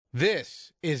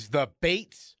This is the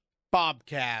Bates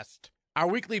Bobcast, our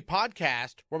weekly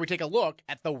podcast where we take a look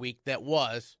at the week that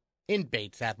was in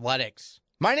Bates athletics.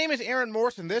 My name is Aaron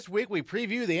Morse, and this week we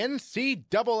preview the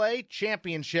NCAA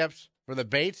Championships for the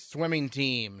Bates swimming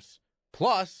teams,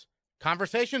 plus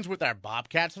conversations with our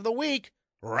Bobcats of the week,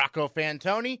 Rocco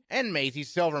Fantoni and Maisie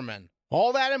Silverman.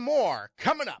 All that and more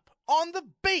coming up on the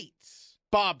Bates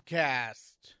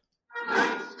Bobcast.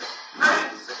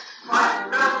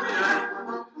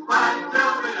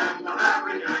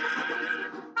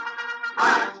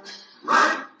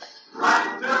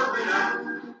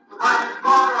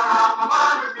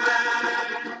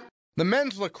 The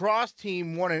men's lacrosse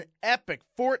team won an epic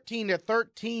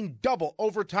 14-13 double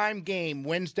overtime game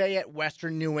Wednesday at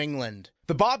Western New England.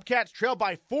 The Bobcats trailed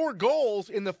by 4 goals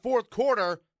in the fourth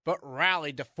quarter, but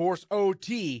rallied to force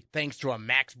OT thanks to a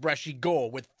Max Bresci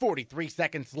goal with 43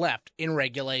 seconds left in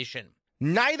regulation.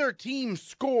 Neither team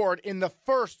scored in the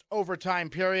first overtime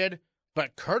period,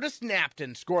 but Curtis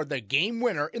Napton scored the game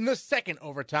winner in the second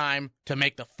overtime to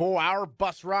make the 4-hour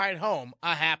bus ride home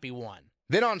a happy one.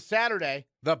 Then on Saturday,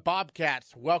 the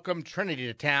Bobcats welcomed Trinity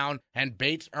to town, and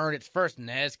Bates earned its first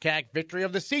NESCAC victory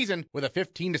of the season with a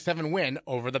 15-7 win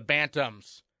over the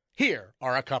Bantams. Here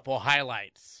are a couple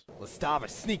highlights. Lastava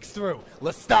sneaks through.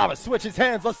 Lastava switches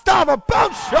hands. Lastava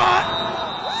bounce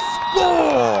shot!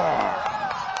 Score!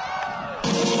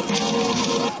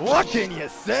 What can you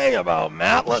say about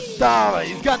Matt Lastava?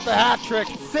 He's got the hat trick,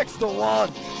 6-1.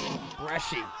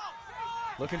 Bresci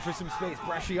looking for some space.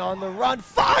 Bresci on the run,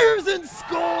 fires and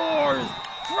scores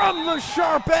from the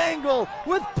sharp angle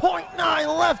with .9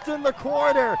 left in the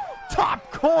quarter.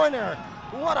 Top corner.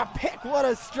 What a pick, what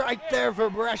a strike there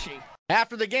for Bresci.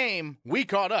 After the game, we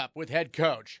caught up with head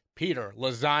coach Peter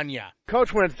Lasagna.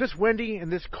 Coach, when it's this windy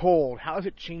and this cold, how has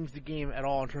it changed the game at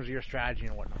all in terms of your strategy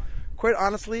and whatnot? Quite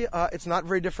honestly, it's not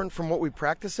very different from what we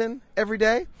practice in every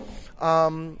day.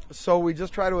 So we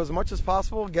just try to, as much as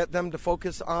possible, get them to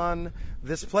focus on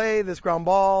this play, this ground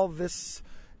ball, this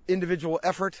individual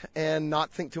effort, and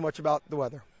not think too much about the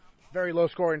weather. Very low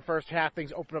scoring first half.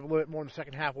 Things opened up a little bit more in the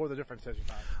second half. What were the differences you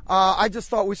thought? I just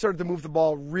thought we started to move the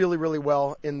ball really, really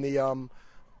well in the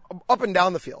up and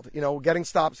down the field. You know, getting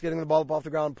stops, getting the ball up off the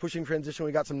ground, pushing transition.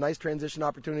 We got some nice transition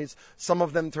opportunities. Some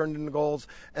of them turned into goals.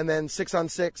 And then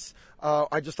 6-on-6,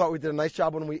 I just thought we did a nice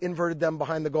job when we inverted them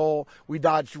behind the goal. We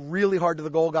dodged really hard to the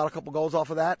goal, got a couple goals off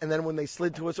of that. And then when they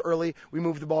slid to us early, we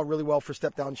moved the ball really well for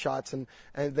step-down shots, and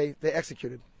they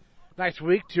executed. Nice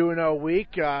week, 2-0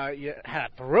 week. You had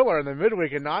a thriller in the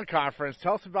midweek in non-conference.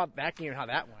 Tell us about that game and how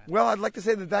that went. Well, I'd like to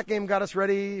say that game got us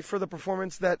ready for the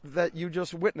performance that you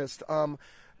just witnessed.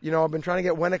 You know, I've been trying to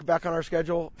get Winnick back on our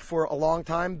schedule for a long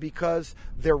time because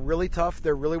they're really tough.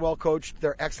 They're really well coached.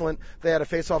 They're excellent. They had a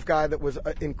face-off guy that was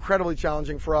incredibly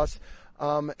challenging for us.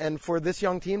 And for this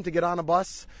young team to get on a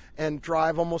bus and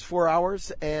drive almost 4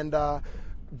 hours and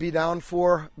be down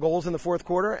 4 goals in the fourth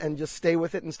quarter and just stay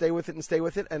with it and stay with it and stay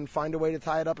with it and find a way to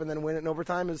tie it up and then win it in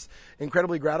overtime is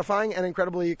incredibly gratifying and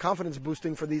incredibly confidence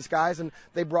boosting for these guys. And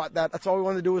they brought that. That's all we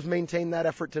wanted to do was maintain that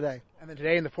effort today. And then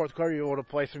today in the fourth quarter, you were able to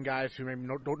play some guys who maybe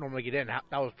don't normally get in. That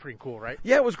was pretty cool, right?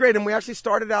 Yeah, it was great. And we actually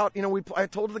started out, you know, I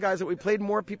told the guys that we played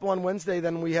more people on Wednesday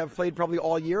than we have played probably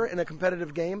all year in a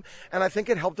competitive game. And I think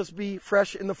it helped us be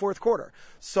fresh in the fourth quarter.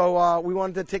 So we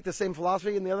wanted to take the same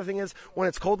philosophy. And the other thing is, when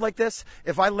it's cold like this,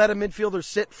 if I let a midfielder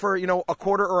sit for, you know, a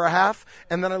quarter or a half,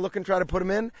 and then I look and try to put him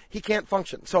in, he can't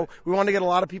function. So we wanted to get a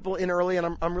lot of people in early,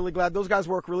 and I'm really glad. Those guys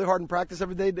work really hard in practice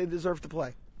every day. They deserve to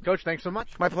play. Coach, thanks so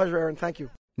much. My pleasure, Aaron. Thank you.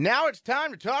 Now it's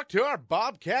time to talk to our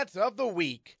Bobcats of the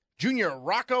week. Junior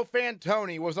Rocco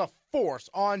Fantoni was a force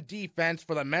on defense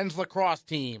for the men's lacrosse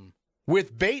team.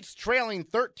 With Bates trailing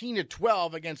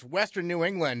 13-12 against Western New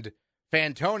England,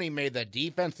 Fantoni made the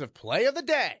defensive play of the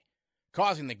day,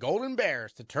 causing the Golden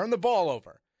Bears to turn the ball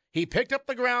over. He picked up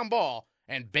the ground ball,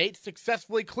 and Bates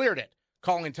successfully cleared it,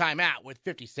 calling timeout with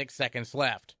 56 seconds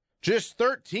left. Just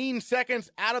 13 seconds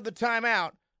out of the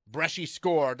timeout, Bresci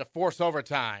scored to force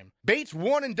overtime. Bates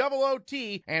won in double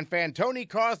OT, and Fantoni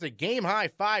caused a game-high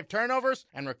 5 turnovers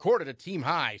and recorded a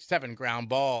team-high 7 ground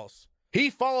balls. He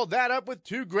followed that up with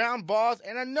 2 ground balls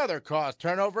and another caused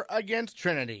turnover against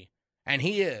Trinity. And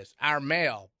he is our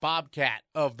male Bobcat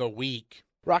of the week.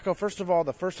 Rocco, first of all,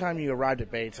 the first time you arrived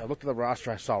at Bates, I looked at the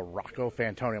roster, I saw Rocco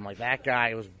Fantoni. I'm like, that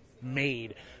guy was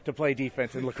made to play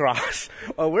defense in lacrosse.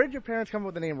 Where did your parents come up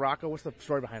with the name Rocco? What's the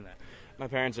story behind that? My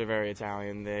parents are very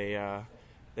Italian.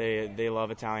 They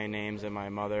love Italian names, and my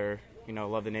mother, you know,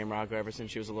 loved the name Rocco ever since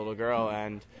she was a little girl,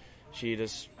 and she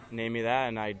just named me that,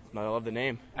 and I love the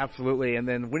name. Absolutely. And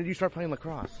then when did you start playing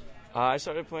lacrosse? I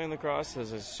started playing lacrosse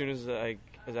as soon as I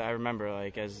remember,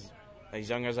 like as as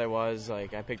young as I was,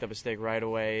 like I picked up a stick right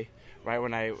away, right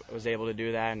when I was able to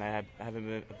do that, and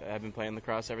I've been playing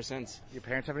lacrosse ever since. Your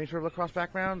parents have any sort of lacrosse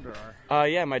background, or?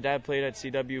 Yeah, my dad played at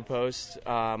CW Post.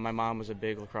 My mom was a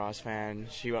big lacrosse fan.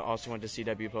 She also went to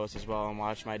CW Post as well and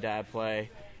watched my dad play.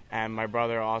 And my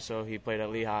brother also, he played at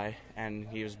Lehigh, and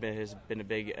has been a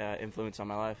big influence on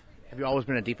my life. Have you always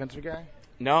been a defensive guy?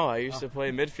 No, I used to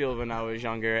play midfield when I was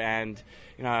younger, and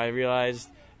I realized,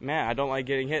 man, I don't like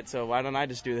getting hit, so why don't I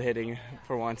just do the hitting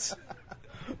for once?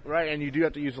 Right, and you do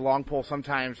have to use a long pole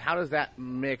sometimes. How does that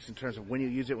mix in terms of when you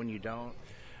use it, when you don't?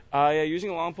 Yeah,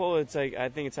 using a long pole, I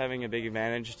think it's having a big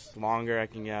advantage. It's longer. I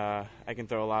can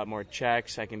throw a lot more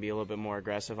checks. I can be a little bit more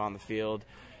aggressive on the field.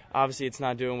 Obviously, it's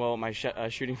not doing well with my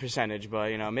shooting percentage,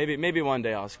 but maybe one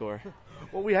day I'll score.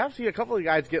 Well, we have seen a couple of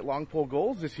guys get long pole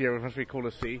goals this year, which must be cool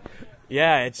to see.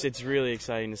 Yeah, it's really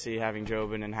exciting to see having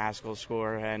Jobin and Haskell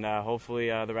score, and hopefully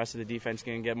the rest of the defense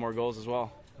can get more goals as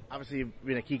well. Obviously, you've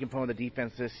been a key component of the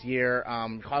defense this year,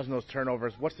 causing those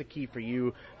turnovers. What's the key for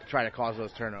you to try to cause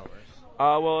those turnovers?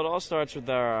 Well, it all starts with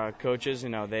our coaches.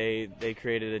 They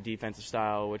created a defensive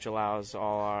style which allows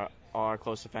all our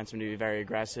close defensemen to be very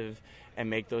aggressive and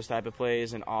make those type of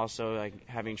plays, and also like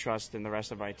having trust in the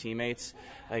rest of my teammates,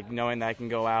 like knowing that I can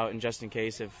go out and just in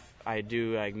case if I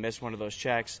do miss one of those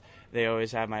checks, they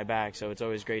always have my back. So it's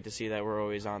always great to see that we're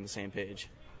always on the same page.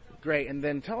 Great, and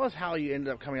then tell us how you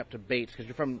ended up coming up to Bates, because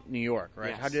you're from New York,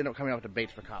 right? Yes. How did you end up coming up to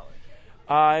Bates for college?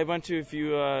 I went to a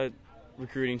few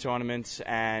recruiting tournaments,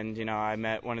 and I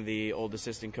met one of the old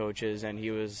assistant coaches, and he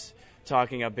was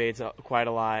talking up Bates quite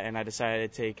a lot, and I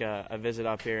decided to take a visit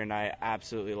up here, and I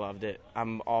absolutely loved it.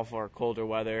 I'm all for colder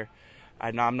weather.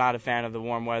 I'm not a fan of the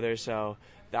warm weather, so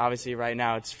obviously right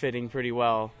now it's fitting pretty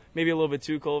well. Maybe a little bit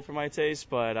too cold for my taste,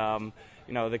 but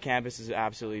the campus is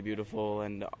absolutely beautiful,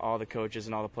 and all the coaches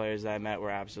and all the players that I met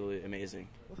were absolutely amazing.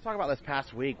 Let's talk about this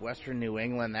past week, Western New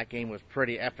England. That game was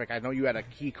pretty epic. I know you had a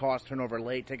key cause turnover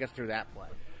late. Take us through that play.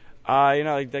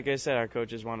 Like I said, our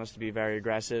coaches want us to be very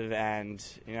aggressive, and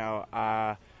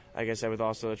like I said, with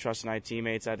also the trust in my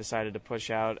teammates, I decided to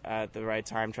push out at the right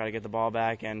time, try to get the ball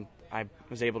back, and I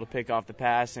was able to pick off the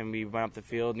pass, and we went up the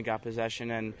field and got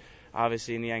possession, and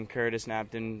obviously in the end, Curtis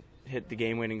snapped and hit the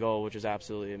game-winning goal, which was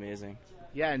absolutely amazing.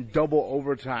 Yeah, and double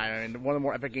overtime. I mean, one of the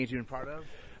more epic games you've been part of?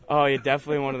 Oh, yeah,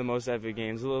 definitely one of the most epic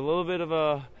games. A little bit of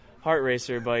a heart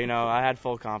racer, but I had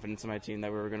full confidence in my team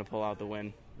that we were going to pull out the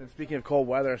win. And speaking of cold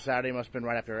weather, Saturday must have been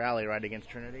right up your alley, right, against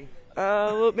Trinity?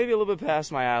 Maybe a little bit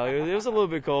past my alley. It was a little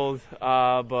bit cold,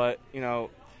 but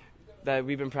that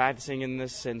we've been practicing in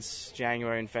this since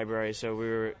January and February, so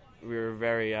we were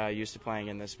very used to playing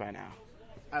in this by now.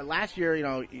 Last year,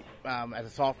 as a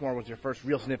sophomore, was your first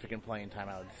real significant playing time,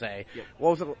 I would say. Yep. What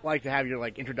was it like to have your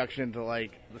introduction to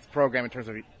this program in terms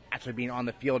of actually being on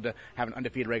the field to have an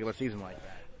undefeated regular season like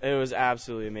that? It was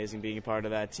absolutely amazing being a part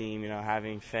of that team.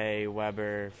 Having Faye,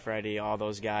 Weber, Freddie, all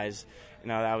those guys.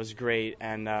 That was great.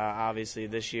 And obviously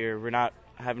this year we're not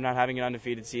having an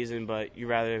undefeated season, but you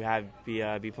rather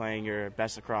be playing your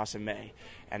best lacrosse in May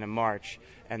and in March,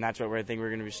 and that's what we're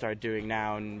going to start doing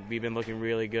now. And we've been looking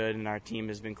really good, and our team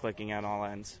has been clicking at all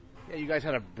ends. Yeah, you guys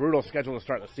had a brutal schedule to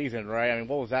start the season, right? I mean,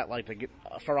 what was that like to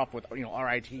start off with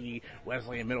RIT,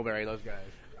 Wesley, and Middlebury, those guys?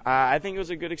 I think it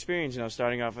was a good experience,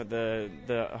 starting off at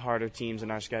the harder teams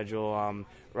in our schedule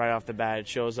right off the bat. It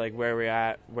shows where we're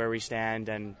at, where we stand,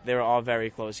 and they were all very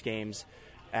close games.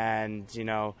 And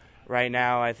right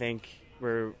now I think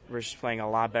we're just playing a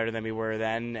lot better than we were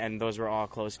then, and those were all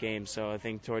close games. So I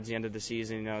think towards the end of the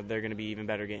season, they're going to be even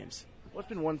better games. What's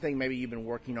been one thing maybe you've been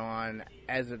working on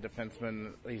as a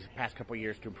defenseman these past couple of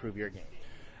years to improve your game?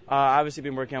 Obviously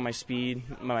been working on my speed,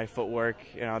 my footwork.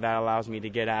 That allows me to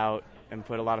get out and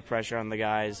put a lot of pressure on the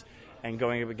guys, and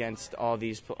going up against all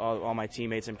my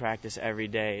teammates in practice every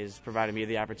day has provided me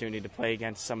the opportunity to play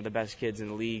against some of the best kids in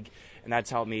the league, and that's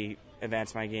helped me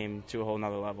advance my game to a whole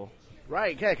nother level.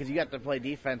 Right, yeah, because you got to play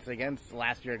defense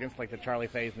last year against the Charlie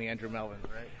Fays and the Andrew Melvins,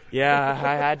 right? Yeah,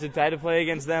 I had to play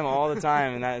against them all the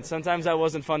time, and sometimes that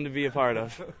wasn't fun to be a part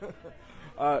of.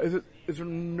 Is there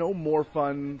no more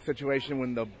fun situation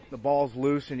when the ball's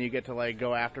loose and you get to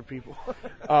go after people?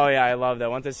 Oh yeah, I love that.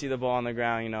 Once I see the ball on the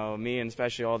ground, me and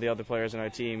especially all the other players on our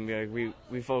team,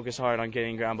 we focus hard on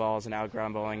getting ground balls and out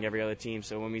ground balling every other team.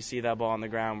 So when we see that ball on the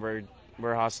ground,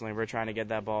 we're hustling. We're trying to get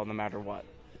that ball no matter what.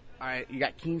 All right, you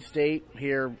got Keene State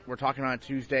here. We're talking on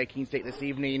Tuesday. Keene State this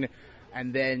evening,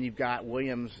 and then you've got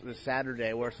Williams this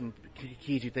Saturday. What are some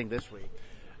keys you think this week?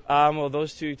 Well,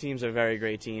 those two teams are very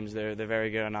great teams. They're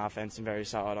very good on offense and very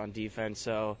solid on defense.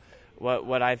 So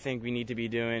what I think we need to be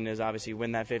doing is obviously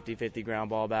win that 50-50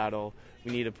 ground ball battle.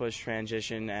 We need to push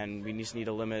transition, and we just need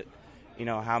to limit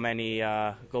how many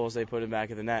goals they put in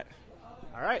back of the net.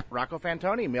 All right, Rocco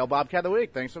Fantoni, male Bobcat of the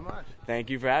week. Thanks so much. Thank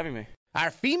you for having me. Our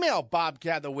female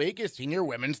Bobcat of the week is senior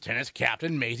women's tennis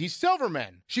captain Maisie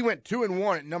Silverman. She went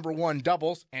 2-1 at number 1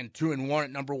 doubles and 2-1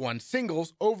 at number 1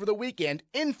 singles over the weekend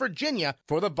in Virginia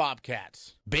for the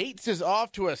Bobcats. Bates is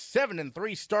off to a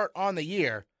 7-3 start on the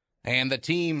year, and the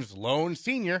team's lone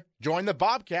senior joined the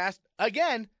Bobcast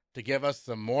again to give us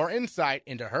some more insight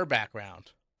into her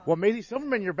background. Well, Maisie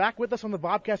Silverman, you're back with us on the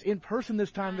Bobcast in person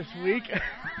this time this week.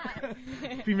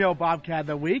 Female Bobcat of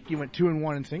the week. You went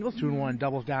 2-1 in singles, 2-1 in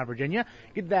doubles down in Virginia.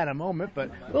 Get to that in a moment, but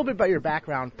a little bit about your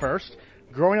background first.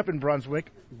 Growing up in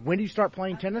Brunswick, when did you start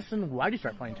playing tennis and why did you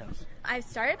start playing tennis? I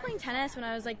started playing tennis when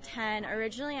I was like 10.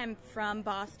 Originally, I'm from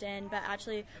Boston, but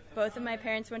actually both of my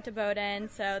parents went to Bowdoin,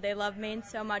 so they loved Maine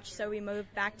so much, so we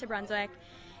moved back to Brunswick.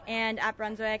 And at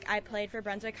Brunswick, I played for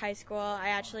Brunswick High School. I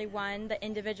actually won the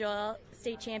individual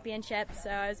state championship, so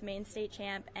I was Maine state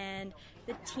champ, and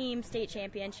the team state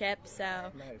championship, so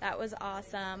that was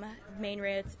awesome, Maine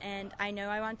roots. And I know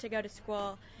I want to go to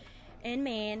school in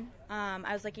Maine.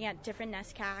 I was looking at different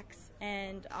NESCACs,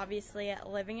 and obviously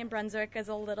living in Brunswick is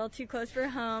a little too close for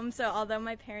home, so although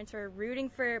my parents were rooting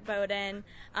for Bowdoin,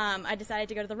 I decided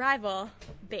to go to the rival,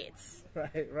 Bates.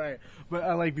 Right.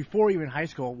 But before you were in high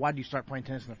school, why did you start playing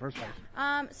tennis in the first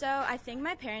place? So I think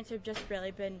my parents have just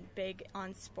really been big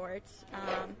on sports.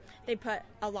 They put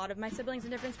a lot of my siblings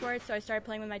in different sports, so I started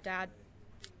playing with my dad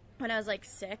when I was like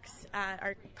 6 at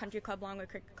our country club, Longwood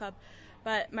Cricket Club.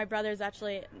 But my brother's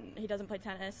actually, he doesn't play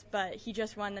tennis, but he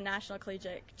just won the National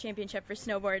Collegiate Championship for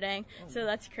snowboarding, so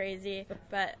that's crazy.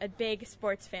 But a big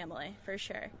sports family, for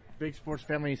sure. Big sports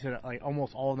family, you said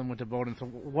almost all of them went to Bowdoin, so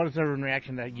what is their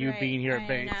reaction to you being here at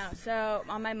Bates? I know. So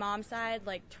on my mom's side,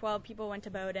 12 people went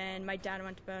to Bowdoin. My dad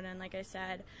went to Bowdoin, like I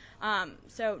said.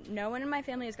 So no one in my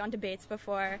family has gone to Bates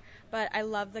before, but I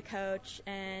love the coach,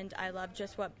 and I love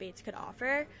just what Bates could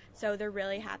offer. So they're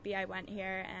really happy I went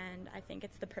here, and I think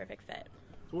it's the perfect fit.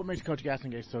 So what makes Coach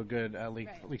Gastingay so good, at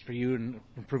least for you, in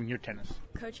improving your tennis?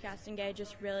 Coach Gastingay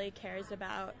just really cares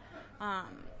about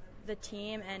the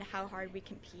team and how hard we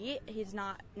compete. He's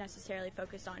not necessarily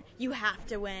focused on, you have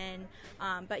to win,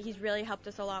 but he's really helped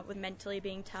us a lot with mentally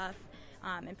being tough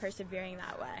and persevering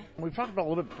that way. We've talked about a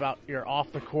little bit about your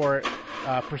off-the-court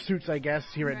pursuits, I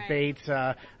guess, here at Bates.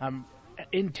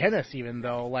 In tennis even,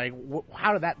 though,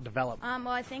 how did that develop? Well,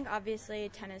 I think obviously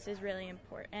tennis is really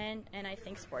important, and I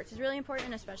think sports is really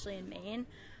important, especially in Maine.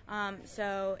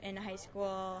 So in high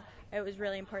school, it was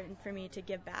really important for me to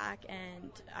give back,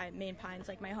 and Maine Pines,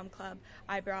 like my home club,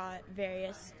 I brought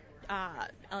various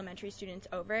elementary students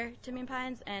over to Maine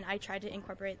Pines, and I tried to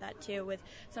incorporate that too with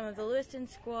some of the Lewiston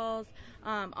schools.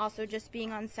 Also just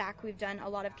being on SAC, we've done a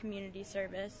lot of community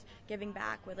service, giving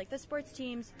back with the sports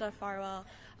teams, the Farwell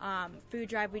food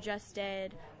drive we just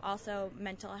did. Also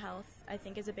mental health I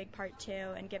think is a big part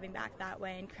too, and giving back that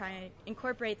way and trying to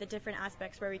incorporate the different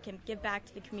aspects where we can give back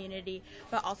to the community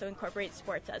but also incorporate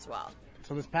sports as well.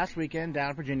 So this past weekend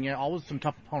down in Virginia, always some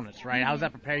tough opponents, right? Mm-hmm. How does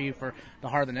that prepare you for the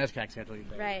heart of the NESCAC schedule, you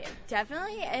think? Right.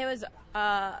 Definitely it was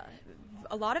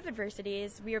a lot of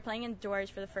adversities. We were playing indoors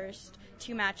for the first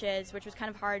 2 matches, which was kind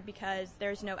of hard because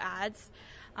there's no ads.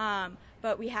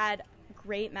 But we had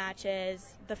great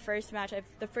matches. The first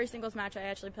singles match I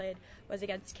actually played was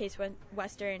against Case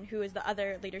Western, who was the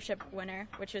other leadership winner,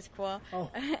 which was cool. Oh.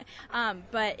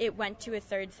 But it went to a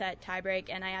 3rd set tiebreak,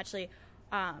 and I actually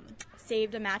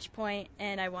saved a match point,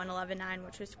 and I won 11-9,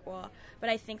 which was cool. But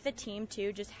I think the team,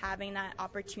 too, just having that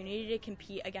opportunity to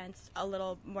compete against a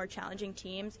little more challenging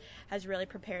teams has really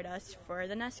prepared us for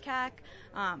the NESCAC.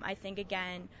 I think,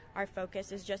 again, our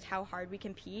focus is just how hard we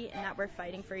compete and that we're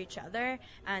fighting for each other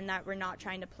and that we're not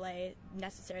trying to play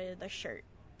necessarily the shirt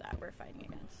that we're fighting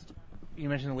against. You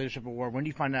mentioned the Leadership Award. When do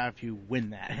you find out if you win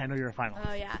that? I know you're a finalist.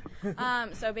 Oh, yeah.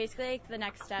 So basically the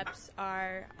next steps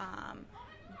are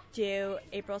due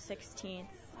April 16th.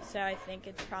 So I think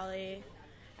it's probably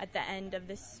at the end of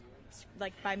this,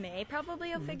 by May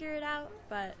probably I'll figure it out.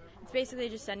 But it's basically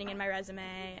just sending in my resume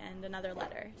and another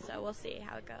letter. So we'll see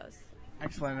how it goes.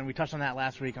 Excellent. And we touched on that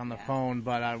last week on the phone,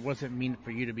 but what does it mean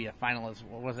for you to be a finalist?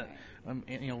 What was it,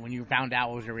 when you found out,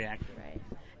 what was your reaction? Right.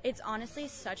 It's honestly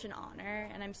such an honor,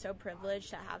 and I'm so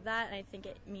privileged to have that, and I think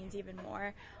it means even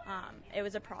more. It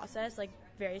was a process,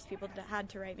 various people had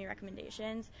to write me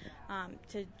recommendations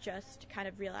to just kind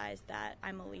of realize that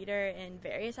I'm a leader in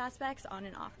various aspects on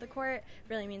and off the court.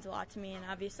 Really means a lot to me, and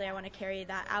obviously I want to carry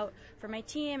that out for my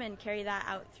team and carry that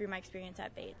out through my experience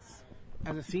at Bates.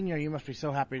 As a senior, you must be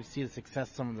so happy to see the success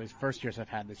some of these first years have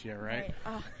had this year, right?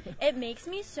 Oh, it makes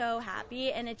me so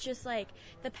happy, and it's just like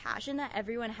the passion that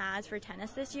everyone has for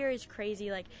tennis this year is crazy.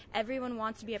 Like, everyone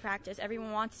wants to be at practice,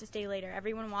 everyone wants to stay later,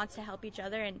 everyone wants to help each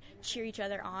other and cheer each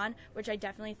other on, which I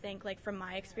definitely think, like, from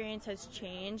my experience, has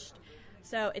changed.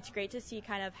 So it's great to see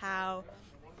kind of how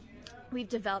we've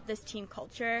developed this team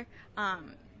culture,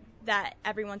 that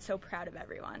everyone's so proud of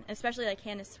everyone, especially like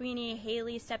Hannah Sweeney,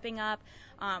 Haley stepping up.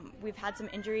 We've had some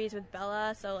injuries with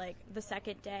Bella, so like the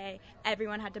second day,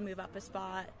 everyone had to move up a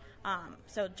spot.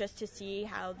 So just to see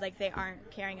how like they aren't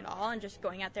caring at all and just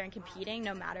going out there and competing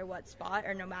no matter what spot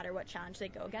or no matter what challenge they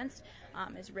go against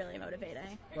is really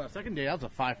motivating. Well, the second day, that was a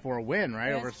 5-4 win,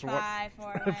 right? It was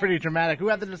 5-4 win. Pretty dramatic. Who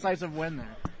had the decisive win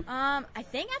there? I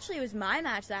think actually it was my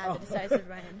match that had the decisive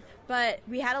win. But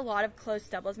we had a lot of close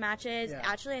doubles matches. Yeah.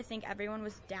 Actually, I think everyone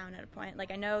was down at a point.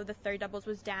 Like, I know the third doubles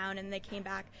was down, and they came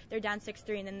back. They're down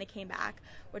 6-3, and then they came back,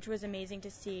 which was amazing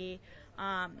to see.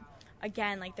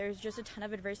 Again, like, there's just a ton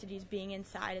of adversities being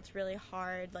inside. It's really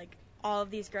hard. Like, all of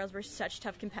these girls were such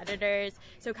tough competitors.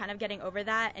 So kind of getting over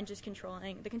that and just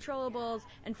controlling the controllables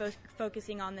and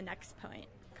focusing on the next point,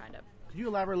 kind of. Could you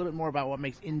elaborate a little bit more about what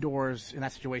makes indoors in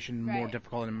that situation more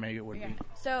difficult than maybe it would be?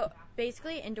 So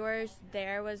basically indoors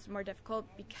there was more difficult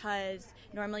because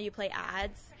normally you play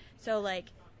adds. So like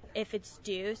if it's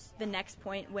deuce, the next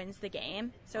point wins the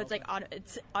game. So it's like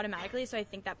it's automatically. So I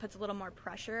think that puts a little more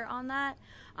pressure on that.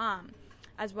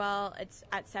 As well, it's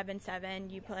at 7-7.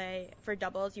 You play for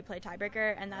doubles. You play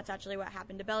tiebreaker, and that's actually what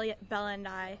happened to Bella and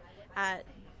I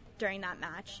during that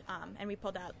match. And we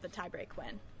pulled out the tiebreak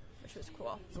win, which was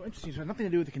cool. So interesting. So nothing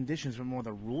to do with the conditions, but more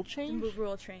the rule change? The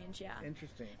rule change, yeah.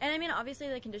 Interesting. And I mean, obviously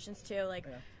the conditions too. Like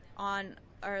on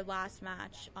our last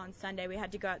match on Sunday, we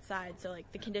had to go outside, so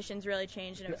like the conditions really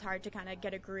changed, and it was hard to kind of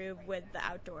get a groove with the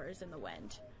outdoors and the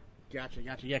wind. Gotcha.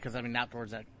 Yeah, because I mean,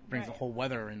 outdoors that brings the whole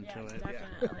weather into it.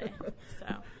 Definitely.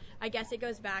 So I guess it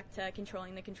goes back to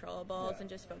controlling the controllables and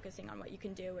just focusing on what you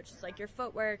can do, which is like your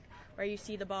footwork, where you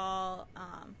see the ball,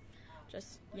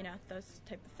 just, those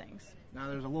type of things. Now,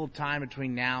 there's a little time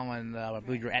between now and I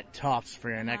believe you're at Tufts for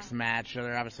your next match. So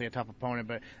they're obviously a tough opponent,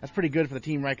 but that's pretty good for the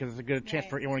team, right? Because it's a good chance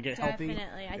for everyone to get healthy.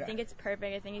 Definitely. I think it's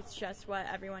perfect. I think it's just what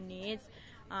everyone needs.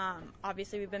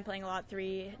 Obviously, we've been playing a lot.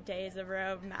 3 days of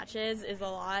row matches is a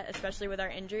lot, especially with our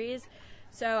injuries.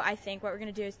 So I think what we're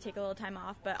going to do is take a little time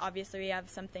off, but obviously we have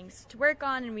some things to work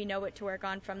on, and we know what to work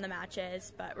on from the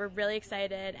matches. But we're really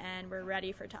excited, and we're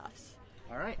ready for Tufts.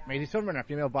 All right. Maisie Silverman, our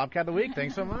female Bobcat of the week.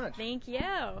 Thanks so much. Thank you.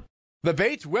 The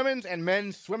Bates women's and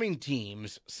men's swimming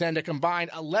teams send a combined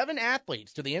 11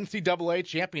 athletes to the NCAA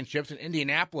Championships in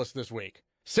Indianapolis this week.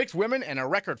 6 women and a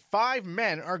record 5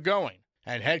 men are going.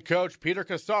 And head coach Peter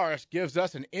Casares gives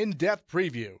us an in-depth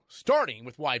preview, starting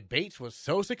with why Bates was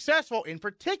so successful, in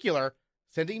particular,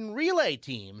 sending relay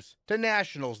teams to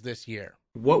nationals this year.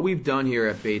 What we've done here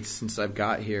at Bates since I've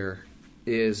got here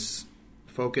is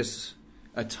focus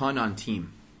a ton on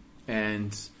team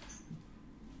and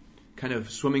kind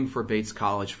of swimming for Bates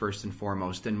College first and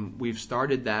foremost. And we've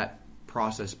started that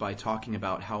process by talking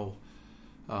about how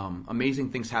amazing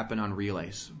things happen on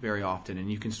relays very often,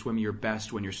 and you can swim your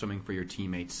best when you're swimming for your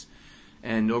teammates.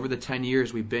 And over the 10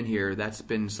 years we've been here, that's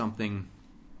been something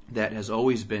that has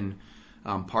always been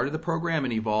part of the program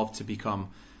and evolved to become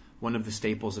one of the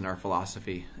staples in our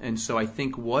philosophy. And so I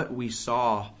think what we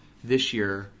saw this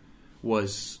year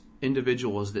was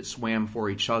individuals that swam for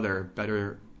each other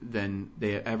better than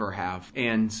they ever have.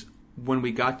 And when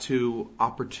we got to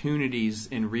opportunities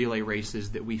in relay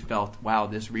races that we felt, wow,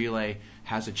 this relay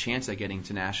has a chance at getting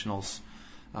to nationals,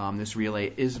 this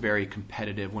relay is very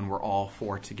competitive when we're all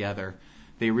 4 together,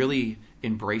 they really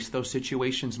embraced those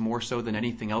situations more so than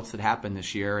anything else that happened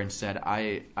this year and said,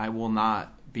 I will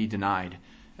not be denied.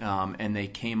 And they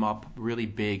came up really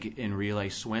big in relay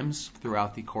swims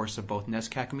throughout the course of both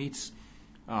NESCAC meets,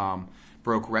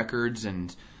 broke records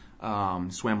and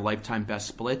swam lifetime best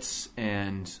splits,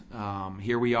 and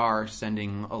here we are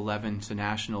sending 11 to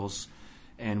nationals,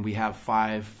 and we have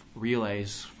 5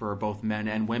 relays for both men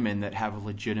and women that have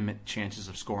legitimate chances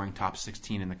of scoring top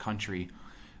 16 in the country,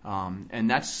 and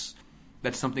that's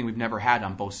something we've never had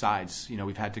on both sides.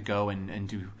 We've had to go and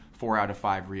do 4 out of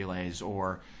 5 relays,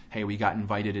 or hey, we got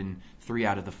invited in 3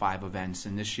 out of the 5 events,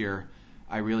 and this year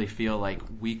I really feel like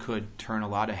we could turn a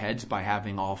lot of heads by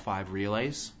having all 5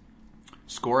 relays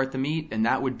score at the meet, and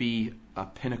that would be a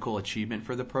pinnacle achievement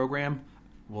for the program.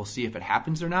 We'll see if it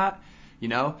happens or not,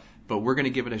 but we're going to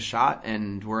give it a shot,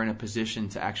 and we're in a position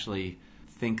to actually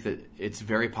think that it's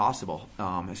very possible,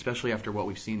 especially after what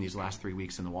we've seen these last 3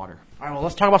 weeks in the water. All right, well,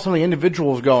 let's talk about some of the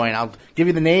individuals going. I'll give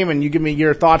you the name, and you give me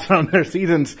your thoughts on their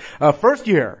seasons. First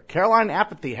year, Caroline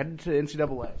Apathy headed to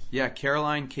NCAA. Yeah,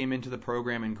 Caroline came into the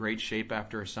program in great shape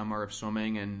after a summer of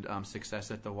swimming and success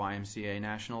at the YMCA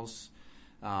Nationals.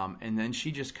 And then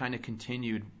she just kind of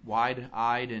continued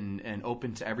wide-eyed and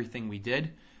open to everything we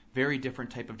did. Very different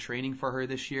type of training for her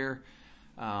this year.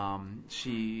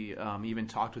 She even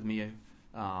talked with me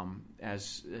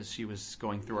as she was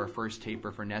going through our first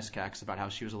taper for NESCACs about how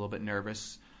she was a little bit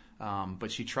nervous.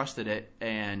 But she trusted it,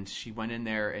 and she went in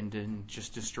there and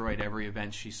just destroyed every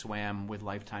event she swam with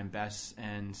lifetime bests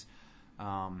and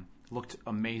looked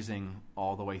amazing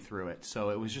all the way through it. So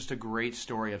it was just a great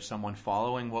story of someone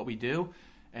following what we do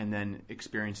and then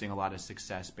experiencing a lot of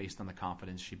success based on the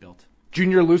confidence she built.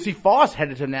 Junior Lucy Foss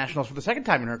headed to nationals for the second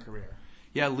time in her career.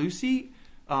 Yeah, Lucy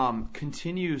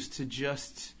continues to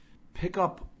just pick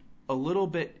up a little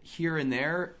bit here and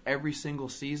there every single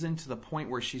season to the point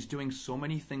where she's doing so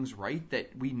many things right that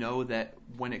we know that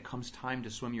when it comes time to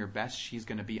swim your best, she's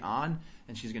going to be on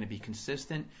and she's going to be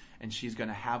consistent and she's going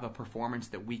to have a performance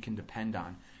that we can depend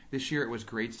on. This year it was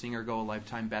great seeing her go a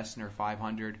lifetime best in her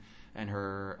 500 and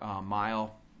her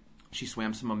mile. She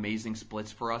swam some amazing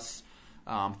splits for us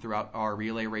throughout our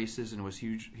relay races and was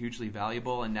hugely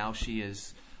valuable, and now she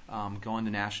is going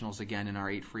to nationals again in our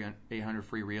 800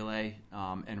 free relay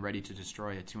and ready to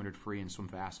destroy a 200 free and swim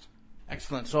fast.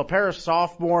 Excellent. So a pair of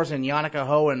sophomores in Yannicka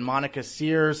Ho and Monica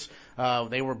Sears.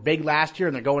 They were big last year,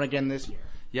 and they're going again this year.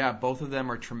 Yeah, both of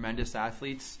them are tremendous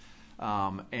athletes,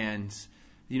 and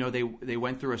you know they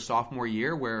went through a sophomore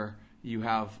year where you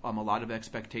have a lot of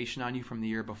expectation on you from the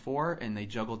year before, and they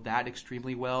juggled that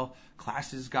extremely well.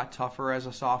 Classes got tougher as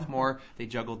a sophomore. They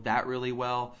juggled that really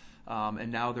well.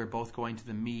 And now they're both going to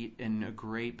the meet in a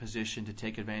great position to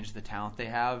take advantage of the talent they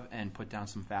have and put down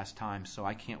some fast times. So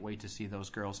I can't wait to see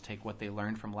those girls take what they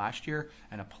learned from last year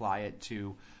and apply it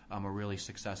to a really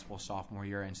successful sophomore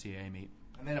year NCAA meet.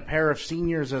 And then a pair of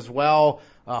seniors as well.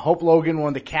 Hope Logan, one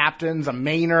of the captains, a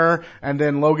Mainer, and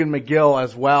then Logan McGill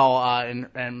as well.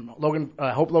 And Logan,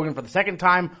 Hope Logan for the second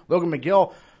time. Logan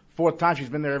McGill, fourth time. She's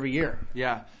been there every year.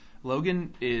 Yeah,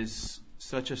 Logan is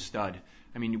such a stud.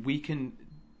 I mean, we can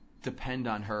depend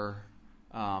on her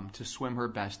to swim her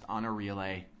best on a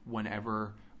relay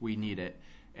whenever we need it.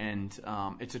 And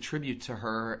it's a tribute to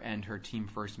her and her team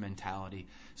first mentality.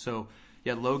 So,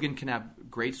 yeah, Logan can have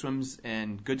great swims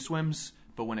and good swims,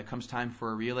 but when it comes time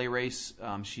for a relay race,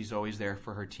 she's always there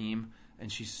for her team,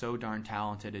 and she's so darn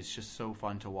talented. It's just so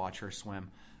fun to watch her swim.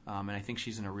 And I think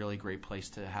she's in a really great place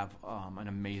to have an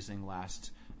amazing last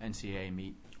NCAA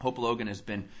meet. Hope Logan has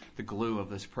been the glue of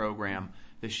this program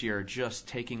this year, just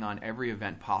taking on every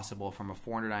event possible, from a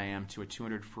 400 IM to a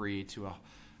 200 free to a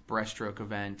breaststroke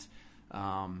event,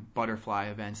 butterfly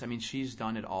events. I mean, she's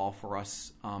done it all for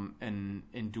us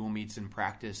in dual meets in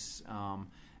practice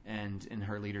and in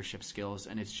her leadership skills.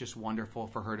 And it's just wonderful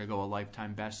for her to go a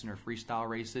lifetime best in her freestyle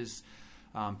races,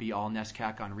 be all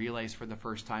NESCAC on relays for the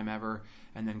first time ever,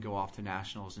 and then go off to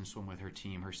nationals and swim with her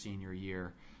team her senior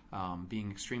year,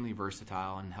 being extremely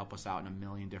versatile and help us out in a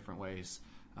million different ways,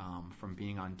 from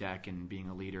being on deck and being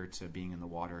a leader to being in the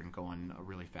water and going a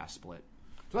really fast split.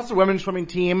 So that's the women's swimming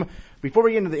team. Before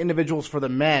we get into the individuals for the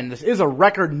men, this is a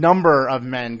record number of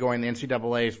men going to the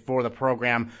NCAAs for the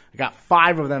program. We got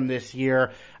 5 of them this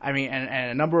year. I mean,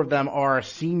 and a number of them are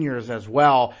seniors as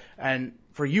well. And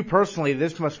for you personally,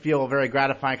 this must feel very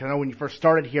gratifying, because I know when you first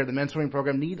started here, the men's swimming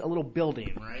program needed a little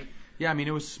building, right? Yeah, I mean,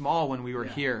 it was small when we were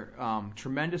here.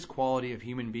 Tremendous quality of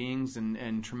human beings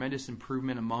and tremendous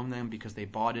improvement among them because they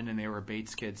bought in and they were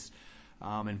Bates kids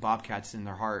and Bobcats in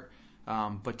their heart.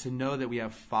 But to know that we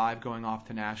have 5 going off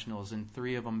to nationals and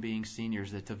 3 of them being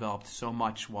seniors that developed so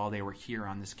much while they were here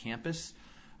on this campus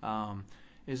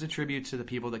is a tribute to the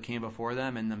people that came before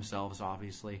them and themselves,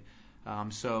 obviously.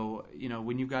 So, you know,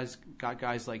 when you guys got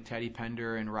guys like Teddy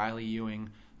Pender and Riley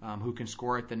Ewing who can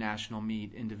score at the national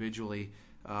meet individually,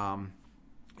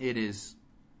 it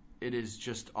is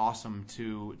just awesome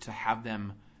to have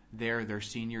them there their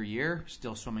senior year,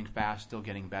 still swimming fast, still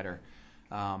getting better.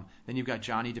 Then you've got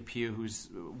Johnny Depew, who's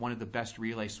one of the best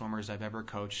relay swimmers I've ever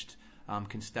coached,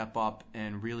 can step up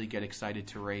and really get excited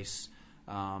to race.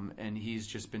 And he's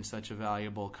just been such a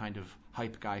valuable kind of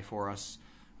hype guy for us.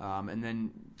 And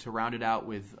then to round it out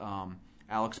with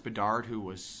Alex Bedard, who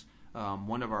was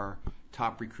one of our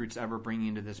top recruits ever bringing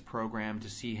into this program, to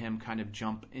see him kind of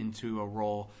jump into a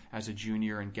role as a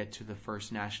junior and get to the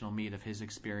first national meet of his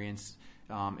experience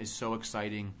is so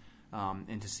exciting.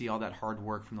 And to see all that hard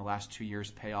work from the last 2 years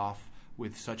pay off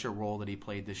with such a role that he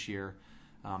played this year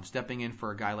stepping in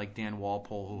for a guy like Dan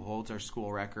Walpole, who holds our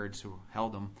school records, who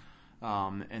held them,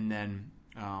 and then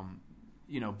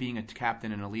being a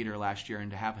captain and a leader last year,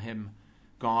 and to have him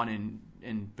gone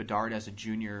and Bedard as a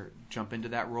junior jump into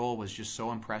that role was just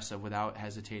so impressive without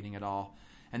hesitating at all.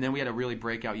 And then we had a really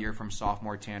breakout year from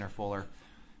sophomore Tanner Fuller,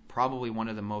 probably one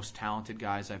of the most talented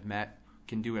guys I've met.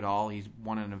 Can do it all. He's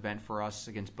won an event for us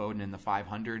against Bowdoin in the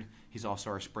 500. He's also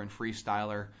our sprint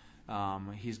freestyler.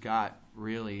 He's got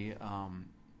really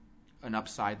an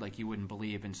upside like you wouldn't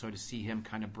believe. And so to see him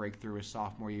kind of break through his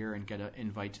sophomore year and get an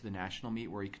invite to the national meet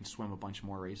where he can swim a bunch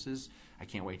more races, I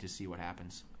can't wait to see what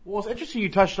happens. Well, it's interesting you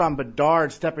touched on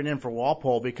Bedard stepping in for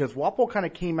Walpole, because Walpole kind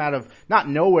of came out of not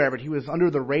nowhere, but he was under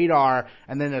the radar,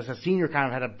 and then as a senior kind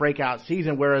of had a breakout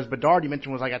season, whereas Bedard, you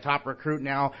mentioned, was like a top recruit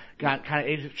now.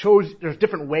 It shows there's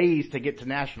different ways to get to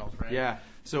nationals, right? Yeah.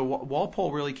 So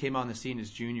Walpole really came on the scene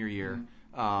his junior year.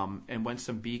 And went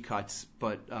some B cuts,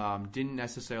 but didn't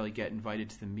necessarily get invited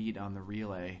to the meet on the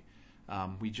relay.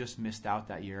 We just missed out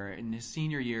that year. In his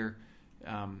senior year,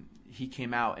 he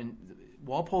came out, and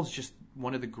Walpole's just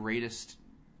one of the greatest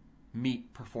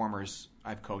meet performers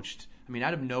I've coached. I mean,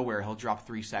 out of nowhere, he'll drop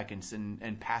 3 seconds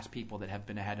and pass people that have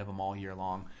been ahead of him all year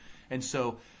long. And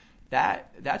so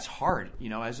that's hard,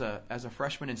 as a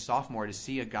freshman and sophomore, to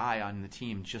see a guy on the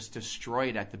team just destroy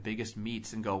it at the biggest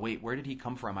meets and go, wait, where did he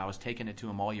come from? I was taking it to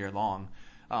him all year long.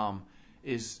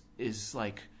 Is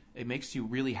like, it makes you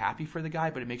really happy for the guy,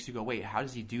 but it makes you go, wait, how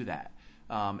does he do that?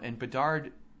 And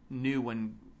Bedard knew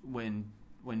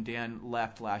when Dan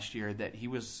left last year that he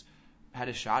had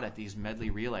a shot at these medley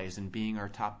relays and being our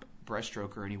top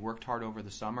breaststroker, and he worked hard over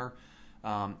the summer,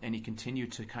 and he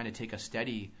continued to kind of take a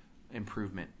steady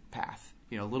improvement path,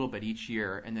 a little bit each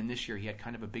year. And then this year he had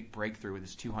kind of a big breakthrough with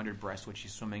his 200 breast, which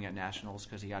he's swimming at nationals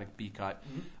because he got a B cut.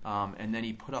 And then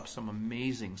he put up some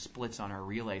amazing splits on our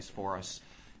relays for us.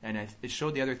 And it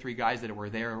showed the other 3 guys that were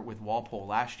there with Walpole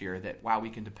last year that, wow, we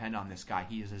can depend on this guy.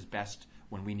 He is his best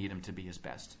when we need him to be his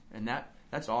best. And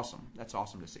that's awesome. That's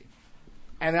awesome to see.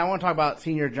 And I want to talk about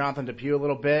senior Jonathan Depew a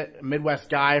little bit. A Midwest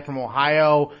guy from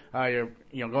Ohio.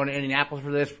 You're going to Indianapolis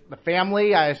for this. The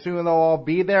family, I assume they'll all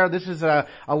be there. This is a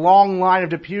long line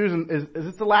of Depews. Is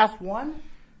this the last one?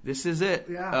 This is it.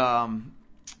 Yeah.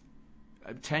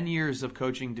 10 years of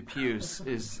coaching Depews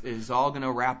is all going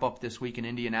to wrap up this week in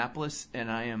Indianapolis,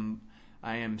 and I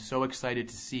am so excited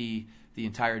to see the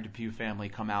entire Depew family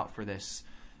come out for this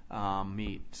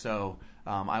meet. So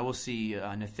I will see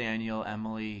Nathaniel,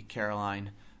 Emily,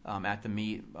 Caroline at the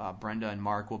meet. Brenda and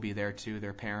Mark will be there too,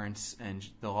 their parents, and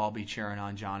they'll all be cheering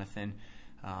on Jonathan.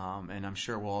 And I'm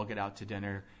sure we'll all get out to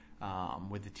dinner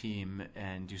with the team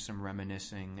and do some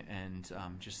reminiscing and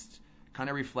just kind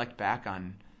of reflect back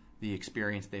on the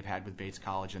experience they've had with Bates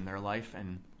College in their life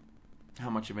and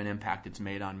how much of an impact it's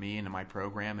made on me and in my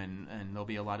program. And there'll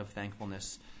be a lot of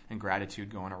thankfulness and gratitude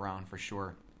going around for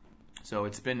sure. So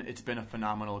it's been a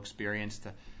phenomenal experience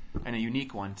and a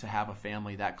unique one to have a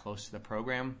family that close to the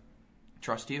program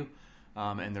trust you,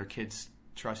 and their kids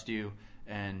trust you,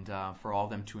 and for all of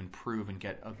them to improve and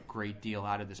get a great deal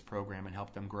out of this program and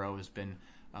help them grow has been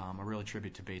a real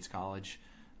tribute to Bates College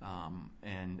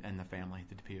and the family,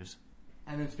 the Depews.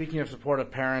 And then speaking of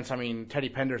supportive parents, I mean, Teddy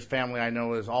Pender's family I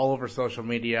know is all over social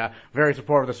media, very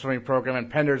supportive of the swimming program, and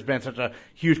Pender's been such a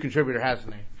huge contributor,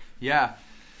 hasn't he? Yeah.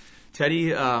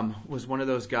 Teddy was one of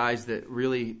those guys that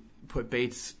really put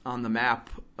Bates on the map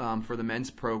for the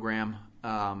men's program.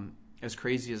 As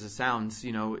crazy as it sounds,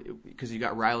 because you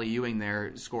got Riley Ewing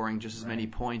there scoring just as many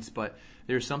points, but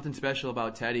there's something special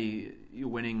about Teddy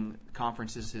winning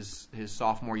conferences his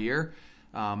sophomore year,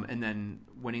 and then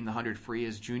winning the 100 free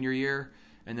his junior year.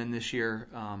 And then this year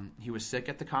he was sick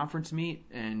at the conference meet,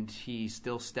 and he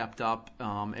still stepped up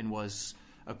and was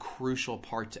a crucial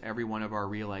part to every one of our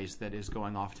relays that is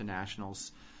going off to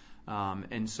nationals.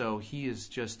 And so he has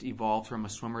just evolved from a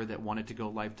swimmer that wanted to go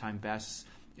lifetime bests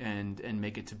and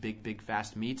make it to big,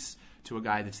 fast meets to a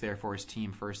guy that's there for his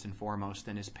team first and foremost.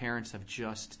 And his parents have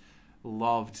just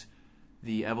loved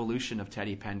the evolution of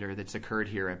Teddy Pender that's occurred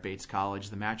here at Bates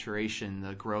College, the maturation,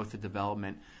 the growth, the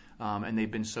development. And they've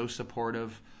been so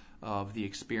supportive of the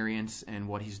experience and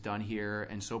what he's done here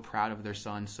and so proud of their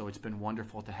son. So it's been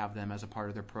wonderful to have them as a part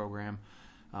of their program,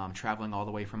 traveling all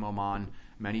the way from Oman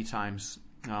many times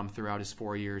throughout his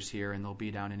 4 years here, and they'll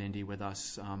be down in Indy with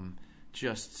us,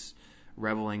 just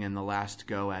reveling in the last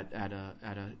go at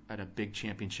a big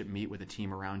championship meet with a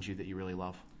team around you that you really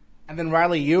love. And then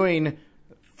Riley Ewing,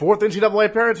 4th NCAA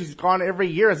appearance. He's gone every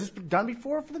year. Has this been done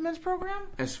before for the men's program?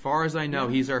 As far as I know,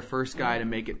 he's our first guy to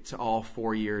make it to all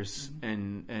 4 years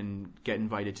and get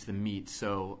invited to the meet.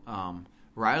 So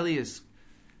Riley is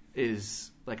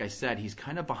is, like I said, he's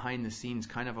kind of behind the scenes,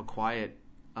 kind of a quiet,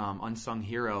 unsung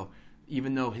hero,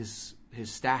 even though his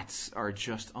stats are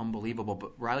just unbelievable.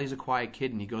 But Riley's a quiet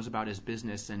kid, and he goes about his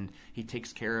business, and he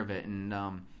takes care of it.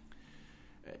 And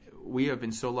we have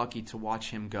been so lucky to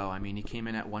watch him go. I mean, he came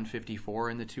in at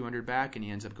 154 in the 200 back, and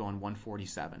he ends up going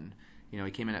 147. You know,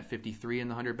 he came in at 53 in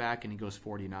the 100 back, and he goes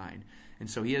 49. And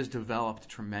so he has developed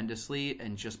tremendously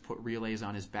and just put relays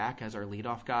on his back as our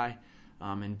leadoff guy,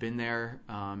 and been there,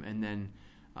 and then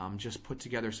just put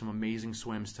together some amazing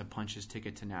swims to punch his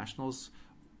ticket to nationals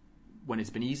when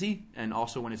it's been easy and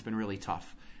also when it's been really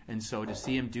tough. And so to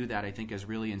see him do that, I think, has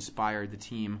really inspired the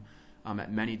team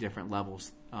at many different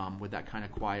levels with that kind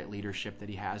of quiet leadership that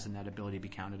he has and that ability to be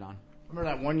counted on. I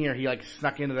remember that one year he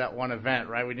snuck into that one event,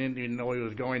 right? We didn't even know he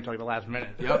was going until the last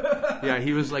minute. Yep. Yeah,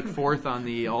 he was fourth on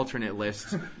the alternate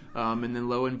list. And then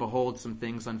lo and behold, some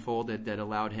things unfolded that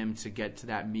allowed him to get to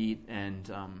that meet. And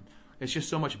it's just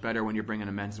so much better when you're bringing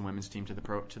a men's and women's team to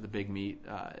the big meet.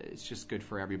 It's just good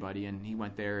for everybody. And he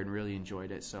went there and really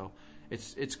enjoyed it. So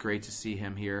it's great to see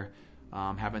him here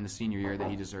having the senior year that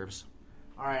he deserves.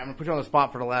 All right, I'm going to put you on the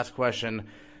spot for the last question.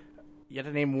 You have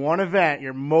to name one event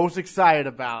you're most excited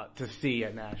about to see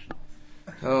at Nationals.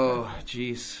 Oh,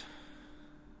 jeez.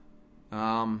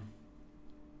 I'd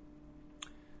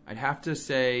have to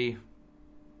say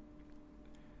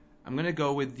I'm going to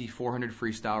go with the 400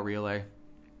 freestyle relay.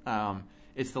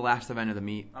 It's the last event of the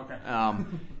meet. Okay.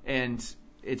 And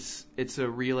it's a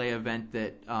relay event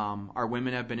that our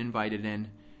women have been invited in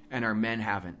and our men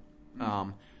haven't.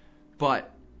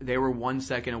 But they were 1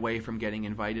 second away from getting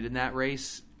invited in that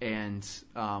race. And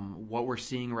what we're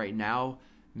seeing right now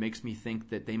makes me think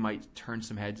that they might turn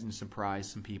some heads and surprise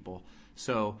some people.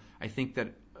 So I think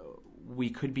that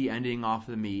we could be ending off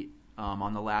the meet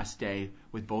on the last day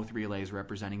with both relays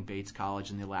representing Bates College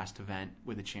in the last event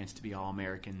with a chance to be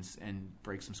All-Americans and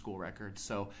break some school records.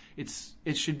 So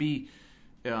it should be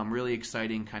really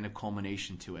exciting kind of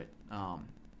culmination to it.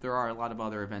 There are a lot of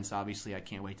other events, obviously, I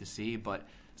can't wait to see, but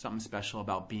something special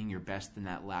about being your best in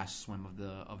that last swim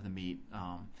of the meet,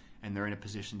 and they're in a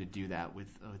position to do that with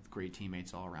great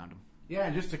teammates all around them. Yeah,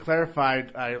 and just to clarify,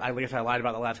 I guess I lied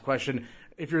about the last question.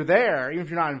 If you're there, even if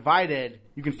you're not invited,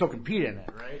 you can still compete in it,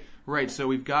 right? Right, so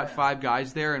we've got 5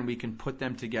 guys there, and we can put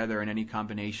them together in any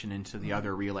combination into the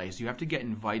other relays. You have to get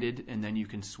invited, and then you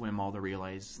can swim all the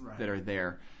relays that are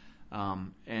there.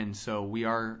 And so we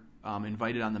are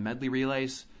invited on the medley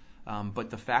relays. But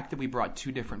the fact that we brought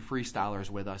 2 different freestylers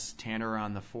with us, Tanner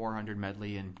on the 400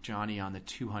 medley and Johnny on the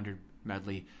 200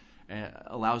 medley,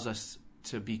 allows us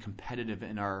to be competitive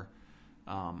in our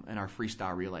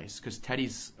freestyle relays. Because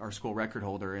Teddy's our school record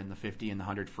holder in the 50 and the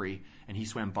 100 free, and he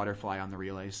swam butterfly on the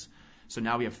relays. So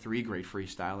now we have 3 great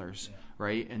freestylers,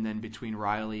 right? And then between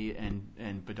Riley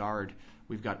and Bedard,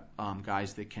 we've got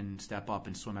guys that can step up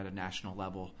and swim at a national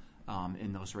level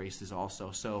in those races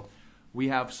also. So we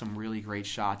have some really great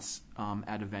shots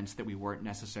at events that we weren't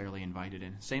necessarily invited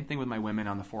in. Same thing with my women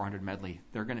on the 400 medley.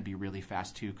 They're going to be really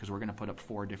fast, too, because we're going to put up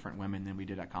 4 different women than we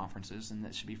did at conferences, and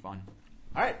that should be fun.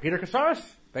 All right, Peter Casares,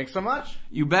 thanks so much.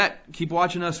 You bet. Keep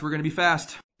watching us. We're going to be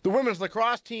fast. The women's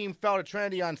lacrosse team fell to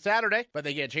Trinity on Saturday, but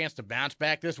they get a chance to bounce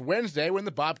back this Wednesday when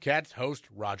the Bobcats host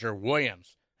Roger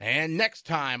Williams. And next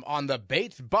time on the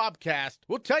Bates Bobcast,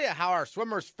 we'll tell you how our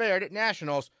swimmers fared at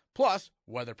Nationals. Plus,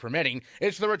 weather permitting,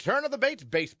 it's the return of the Bates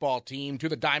baseball team to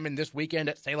the Diamond this weekend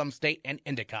at Salem State and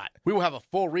Endicott. We will have a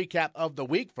full recap of the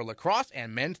week for lacrosse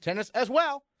and men's tennis as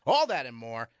well. All that and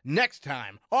more next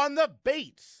time on the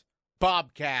Bates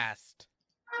Bobcast.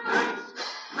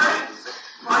 Bates,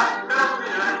 my